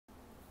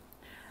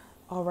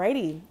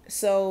Alrighty,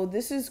 so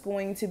this is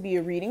going to be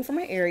a reading for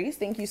my Aries.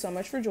 Thank you so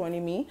much for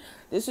joining me.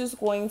 This is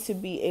going to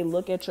be a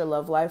look at your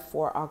love life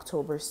for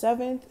October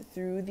 7th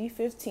through the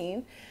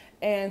 15th.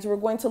 And we're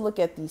going to look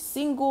at the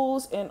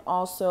singles and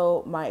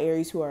also my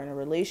Aries who are in a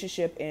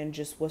relationship and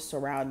just what's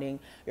surrounding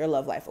your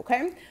love life,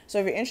 okay? So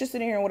if you're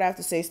interested in hearing what I have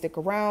to say, stick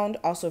around.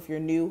 Also, if you're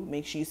new,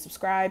 make sure you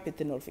subscribe, hit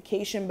the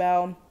notification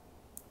bell.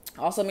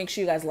 Also, make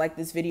sure you guys like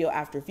this video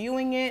after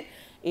viewing it.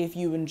 If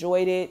you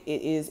enjoyed it,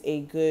 it is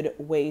a good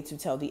way to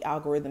tell the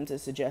algorithm to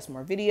suggest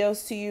more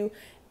videos to you.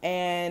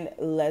 And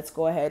let's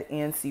go ahead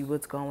and see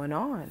what's going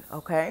on,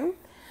 okay?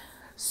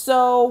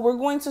 So we're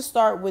going to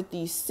start with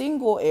the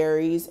single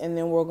Aries, and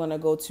then we're going to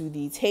go to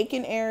the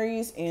taken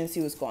Aries and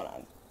see what's going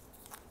on.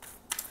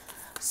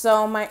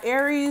 So my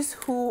Aries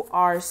who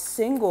are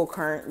single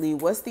currently,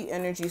 what's the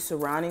energy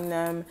surrounding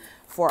them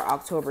for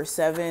October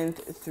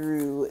 7th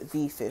through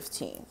the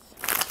 15th?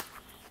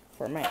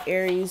 For my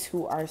Aries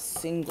who are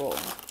single,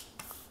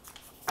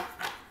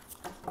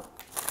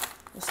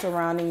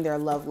 surrounding their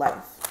love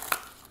life.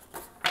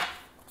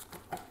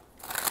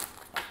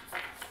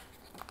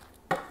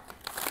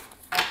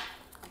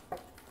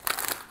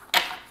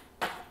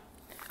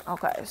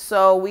 Okay,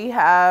 so we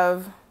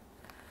have,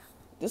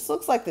 this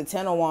looks like the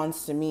Ten of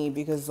Wands to me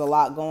because there's a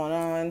lot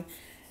going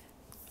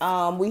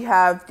on. We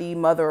have the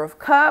Mother of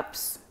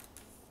Cups,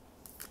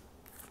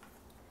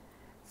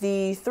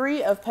 the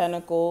Three of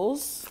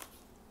Pentacles,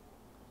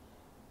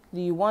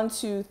 the 1,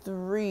 2,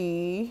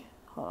 3,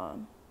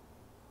 hold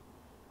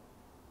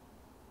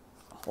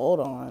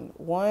on,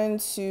 1,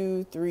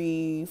 2,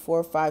 3,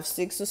 4, 5,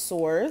 6 of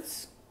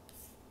Swords,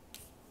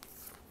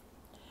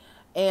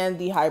 and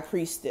the High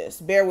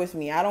Priestess. Bear with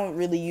me, I don't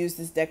really use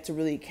this deck to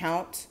really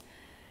count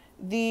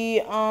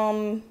the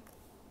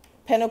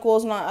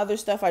pentacles and other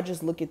stuff. I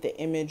just look at the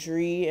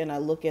imagery and I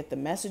look at the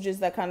messages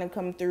that kind of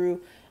come through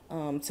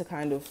to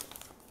kind of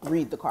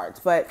read the cards,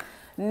 but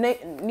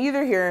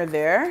neither here nor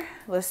there.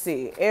 Let's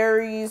see,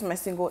 Aries, my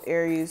single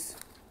Aries,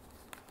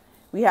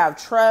 we have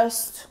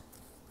trust,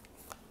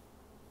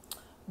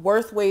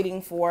 worth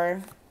waiting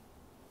for,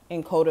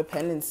 and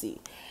codependency.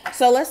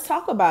 So let's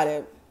talk about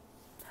it.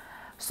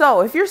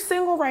 So if you're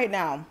single right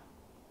now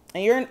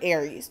and you're an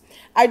Aries,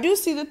 I do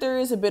see that there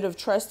is a bit of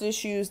trust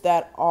issues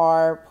that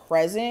are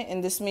present,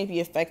 and this may be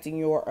affecting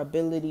your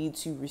ability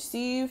to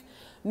receive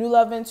new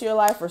love into your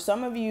life. Or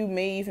some of you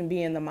may even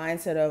be in the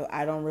mindset of,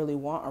 I don't really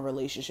want a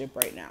relationship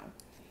right now.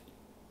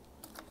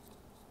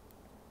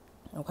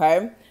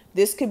 Okay,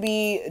 this could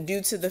be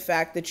due to the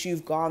fact that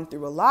you've gone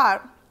through a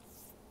lot,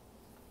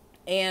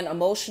 and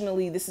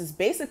emotionally this has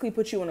basically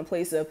put you in a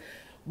place of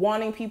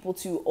wanting people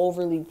to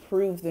overly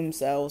prove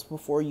themselves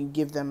before you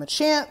give them a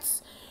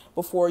chance,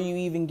 before you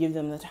even give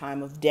them the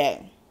time of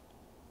day.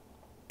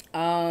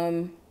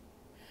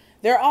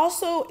 There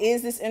also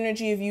is this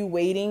energy of you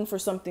waiting for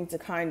something to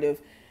kind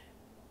of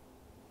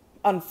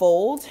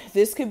unfold.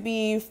 This could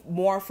be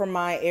more from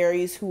my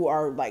Aries who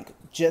are like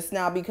just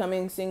now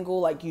becoming single,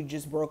 like you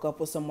just broke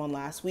up with someone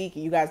last week.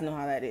 You guys know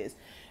how that is.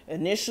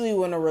 Initially,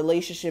 when a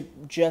relationship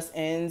just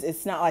ends,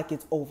 it's not like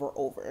it's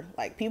over.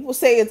 Like people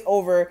say it's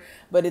over,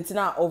 but it's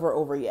not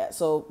over yet.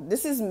 So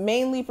this is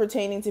mainly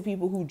pertaining to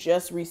people who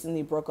just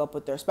recently broke up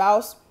with their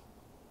spouse.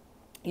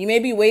 You may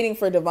be waiting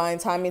for divine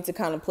timing to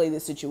kind of play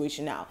this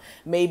situation out.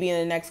 Maybe in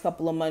the next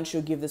couple of months,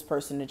 you'll give this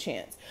person a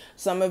chance.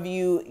 Some of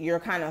you, you're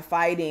kind of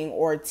fighting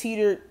or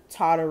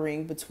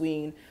teeter-tottering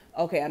between,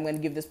 okay, I'm going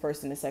to give this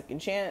person a second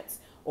chance,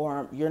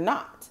 or you're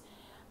not.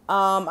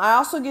 I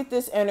also get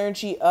this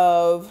energy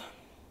of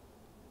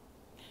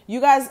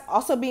you guys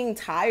also being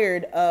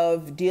tired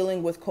of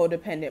dealing with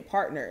codependent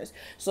partners.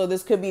 So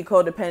this could be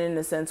codependent in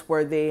the sense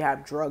where they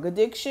have drug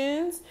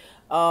addictions.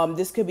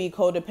 This could be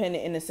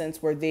codependent in a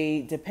sense where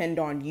they depend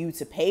on you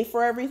to pay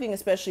for everything,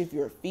 especially if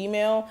you're a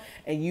female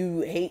and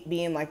you hate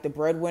being like the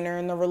breadwinner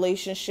in the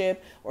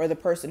relationship or the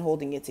person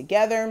holding it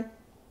together,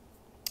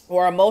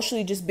 or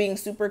emotionally just being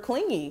super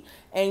clingy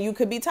and you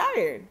could be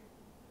tired.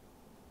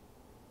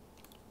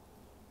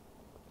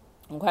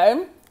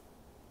 Okay.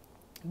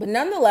 But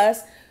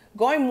nonetheless,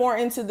 going more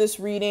into this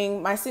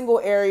reading, my single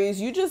Aries,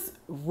 you just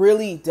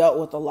really dealt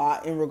with a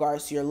lot in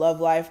regards to your love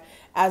life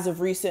as of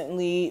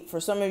recently. For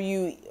some of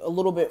you, a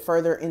little bit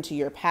further into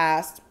your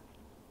past.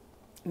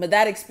 But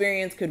that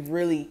experience could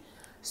really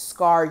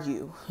scar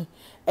you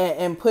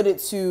and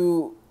put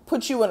you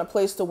in a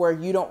place to where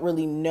you don't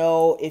really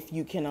know if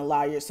you can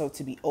allow yourself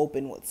to be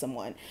open with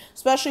someone,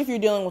 especially if you're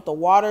dealing with a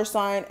water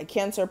sign, a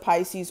Cancer,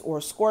 Pisces,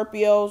 or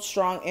Scorpio.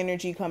 Strong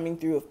energy coming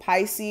through of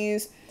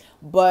Pisces.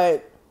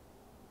 But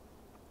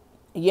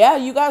yeah,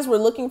 you guys were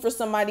looking for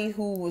somebody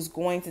who was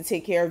going to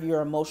take care of your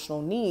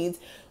emotional needs,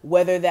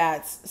 whether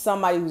that's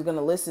somebody who's going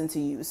to listen to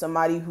you,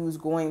 somebody who's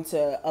going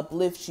to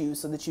uplift you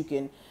so that you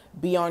can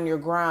be on your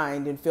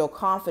grind and feel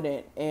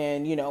confident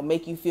and, you know,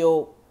 make you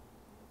feel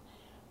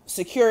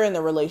secure in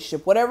the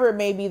relationship, whatever it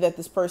may be that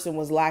this person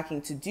was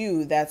lacking to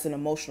do. That's an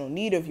emotional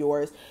need of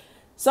yours.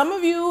 Some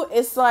of you,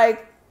 it's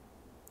like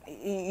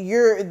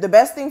the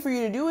best thing for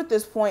you to do at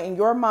this point in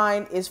your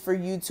mind is for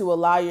you to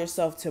allow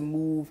yourself to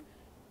move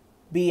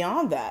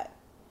beyond that.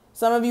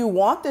 Some of you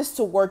want this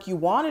to work. You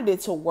wanted it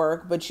to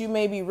work, but you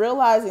may be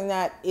realizing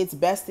that it's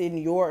in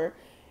your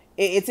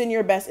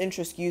best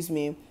interest,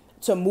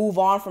 to move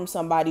on from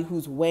somebody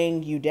who's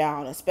weighing you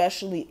down,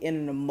 especially in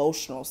an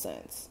emotional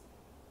sense.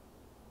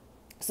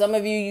 Some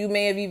of you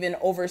may have even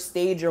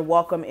overstayed your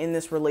welcome in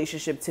this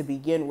relationship to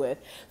begin with,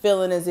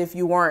 feeling as if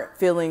you weren't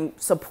feeling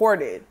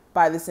supported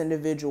by this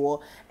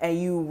individual and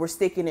you were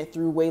sticking it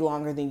through way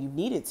longer than you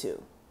needed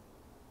to.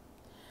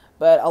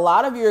 But a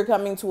lot of you are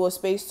coming to a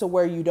space to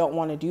where you don't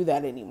want to do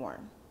that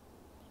anymore.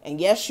 And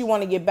yes, you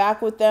want to get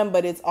back with them,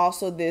 but it's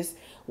also this,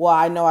 well,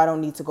 I know I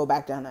don't need to go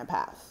back down that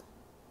path.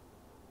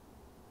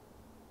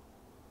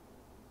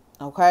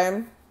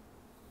 Okay.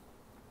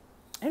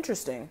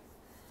 Interesting.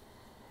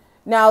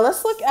 Now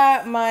let's look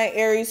at my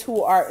Aries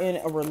who are in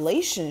a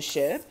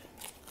relationship.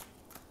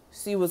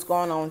 See what's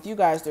going on with you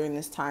guys during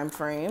this time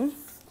frame.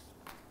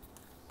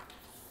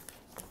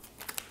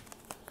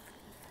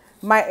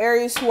 My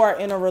Aries who are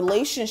in a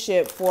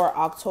relationship for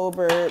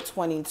October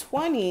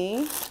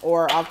 2020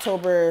 or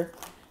October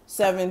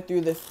 7th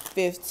through the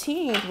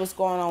 15th, what's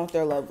going on with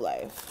their love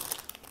life?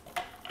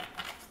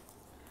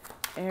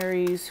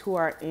 Aries who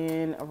are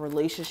in a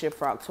relationship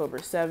for October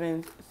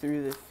 7th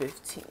through the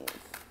 15th.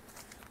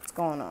 What's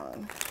going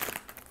on?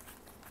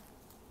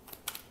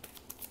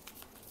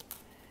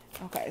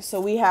 Okay, so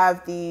we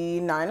have the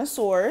 9 of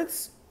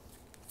Swords.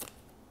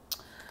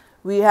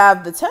 We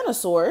have the 10 of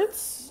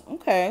Swords.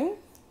 Okay.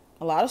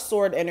 A lot of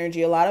sword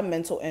energy, a lot of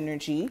mental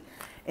energy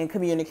and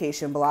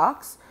communication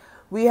blocks.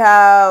 We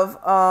have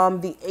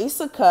the Ace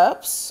of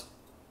Cups.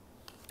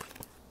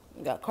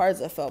 We got cards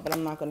that fell, but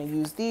I'm not going to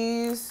use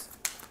these.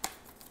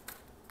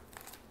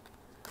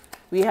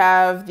 We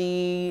have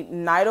the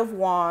Knight of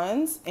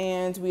Wands,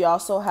 and we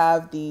also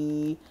have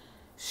the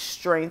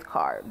Strength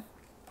card.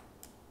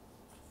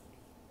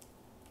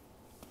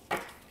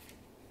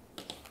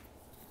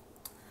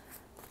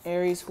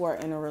 Aries who are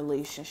in a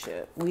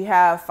relationship. We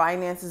have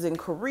finances and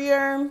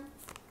career,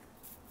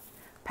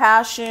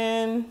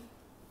 passion,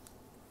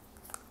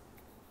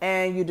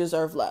 and you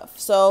deserve love.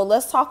 So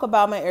let's talk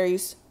about my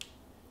Aries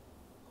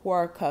who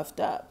are cuffed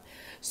up.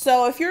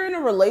 So if you're in a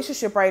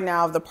relationship right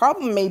now, the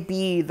problem may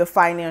be the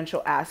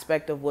financial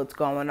aspect of what's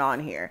going on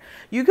here.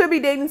 You could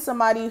be dating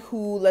somebody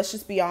who, let's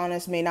just be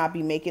honest, may not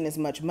be making as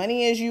much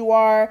money as you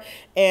are.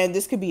 And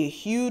this could be a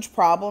huge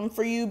problem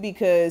for you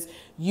because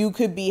you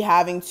could be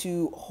having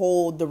to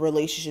hold the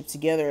relationship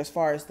together as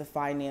far as the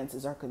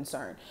finances are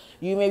concerned.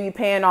 You may be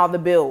paying all the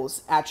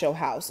bills at your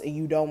house and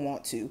you don't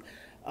want to.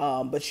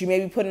 But you may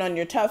be putting on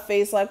your tough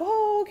face like,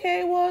 oh,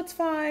 okay, well, it's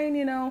fine,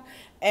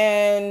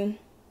 and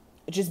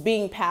just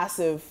being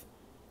passive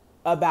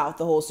about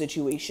the whole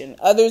situation.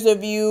 Others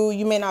of you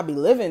may not be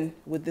living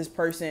with this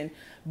person,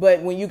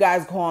 but when you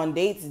guys go on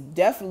dates,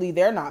 definitely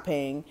they're not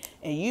paying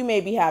and you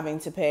may be having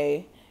to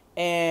pay.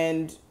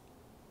 And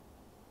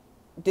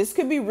this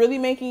could be really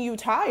making you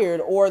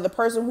tired, or the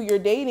person who you're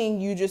dating,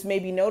 you just may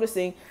be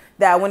noticing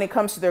that when it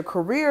comes to their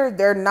career,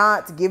 they're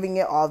not giving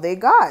it all they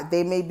got.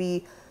 They may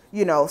be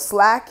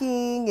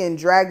slacking and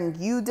dragging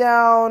you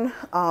down.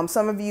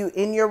 Some of you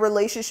in your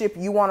relationship,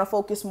 you want to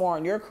focus more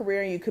on your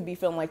career. You could be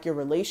feeling like your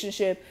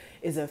relationship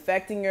is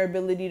affecting your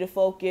ability to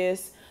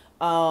focus.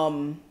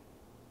 Your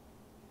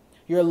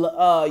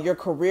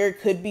career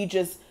could be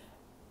just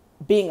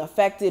being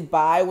affected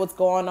by what's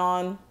going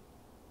on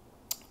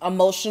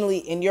emotionally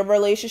in your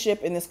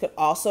relationship, and this could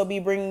also be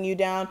bringing you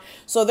down.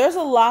 So there's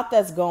a lot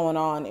that's going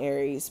on,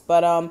 Aries,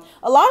 but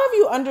a lot of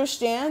you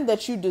understand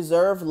that you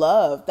deserve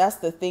love. That's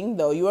the thing,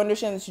 though. You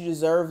understand that you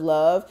deserve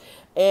love,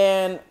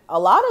 and a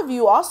lot of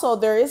you also,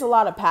 there is a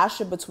lot of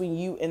passion between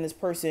you and this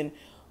person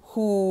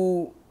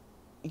who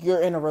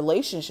you're in a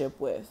relationship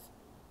with.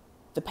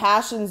 The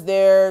passion's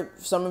there.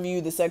 Some of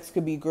you, the sex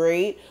could be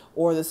great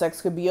or the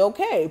sex could be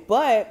okay,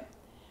 but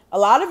a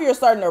lot of you are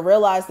starting to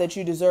realize that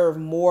you deserve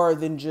more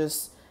than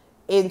just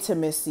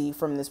intimacy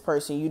from this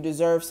person. You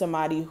deserve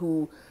somebody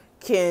who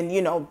can,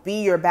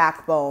 be your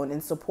backbone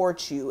and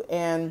support you.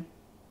 And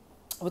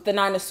with the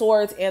 9 of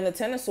Swords and the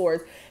 10 of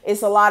Swords,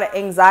 it's a lot of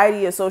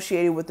anxiety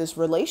associated with this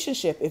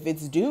relationship if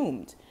it's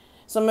doomed.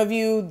 Some of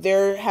you,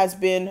 there has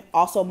been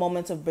also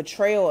moments of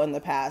betrayal in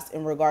the past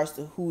in regards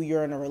to who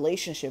you're in a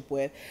relationship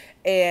with.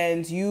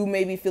 And you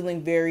may be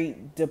feeling very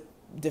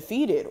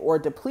defeated or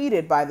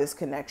depleted by this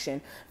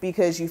connection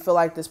because you feel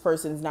like this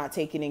person's not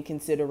taking in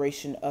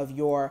consideration of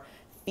your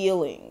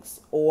feelings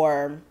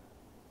or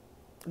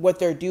what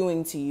they're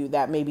doing to you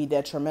that may be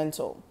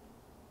detrimental.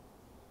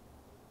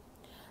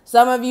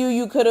 Some of you,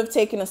 you could have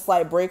taken a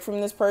slight break from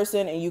this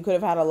person and you could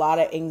have had a lot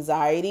of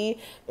anxiety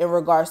in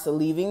regards to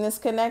leaving this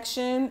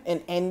connection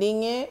and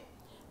ending it,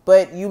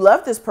 but you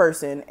love this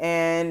person.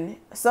 And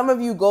some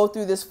of you go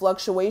through this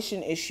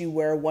fluctuation issue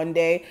where one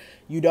day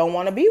you don't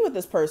want to be with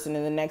this person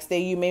and the next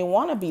day you may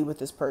want to be with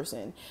this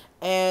person.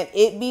 And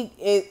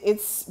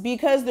it's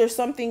because there's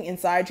something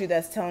inside you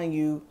that's telling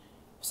you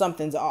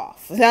something's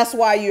off. That's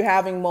why you're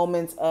having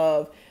moments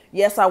of,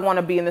 yes, I want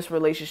to be in this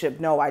relationship.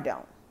 No, I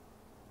don't.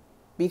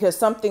 Because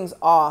something's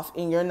off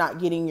and you're not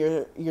getting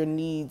your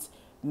needs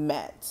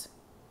met.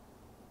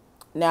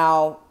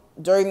 Now,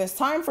 during this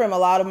time frame, a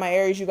lot of my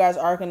Aries, you guys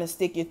are going to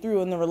stick it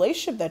through in the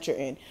relationship that you're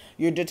in.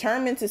 You're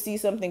determined to see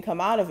something come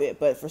out of it.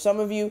 But for some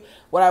of you,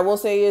 what I will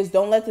say is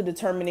don't let the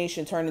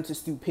determination turn into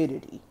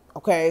stupidity.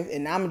 Okay.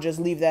 And I'm going to just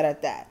leave that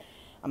at that.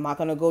 I'm not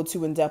going to go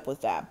too in depth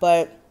with that.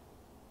 But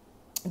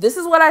this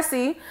is what I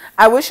see.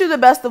 I wish you the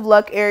best of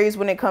luck, Aries,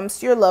 when it comes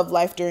to your love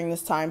life during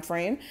this time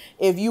frame.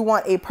 If you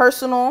want a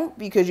personal,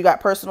 because you got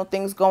personal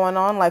things going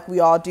on like we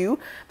all do,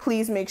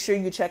 please make sure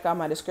you check out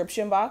my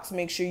description box.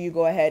 Make sure you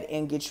go ahead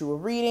and get you a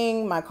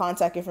reading. My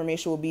contact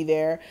information will be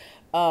there.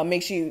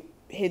 Make sure you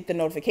hit the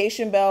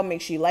notification bell.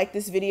 Make sure you like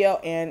this video,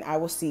 and I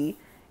will see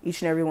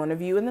each and every one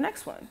of you in the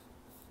next one.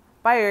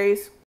 Bye, Aries.